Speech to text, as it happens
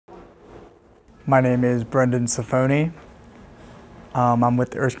My name is Brendan Cifoné. I'm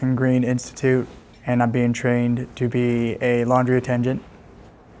with the Erskine Green Institute, and I'm being trained to be a laundry attendant.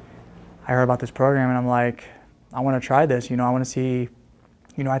 I heard about this program and I'm like, I want to try this, I want to see,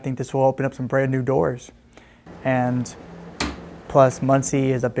 I think this will open up some brand new doors. And plus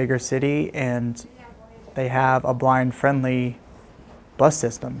Muncie is a bigger city and they have a blind-friendly bus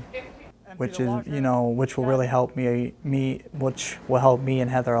system, which is, which will really help which will help me and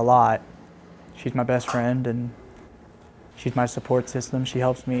Heather a lot. She's my best friend and she's my support system. She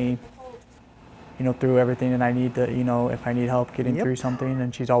helps me, through everything that I need to, if I need help getting through something,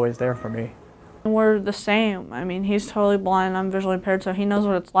 and she's always there for me. We're the same. I mean, he's totally blind, I'm visually impaired, so he knows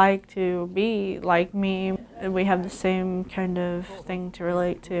what it's like to be like me. We have the same kind of thing to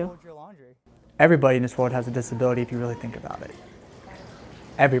relate to. Everybody in this world has a disability if you really think about it.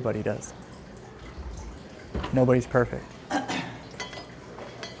 Everybody does. Nobody's perfect.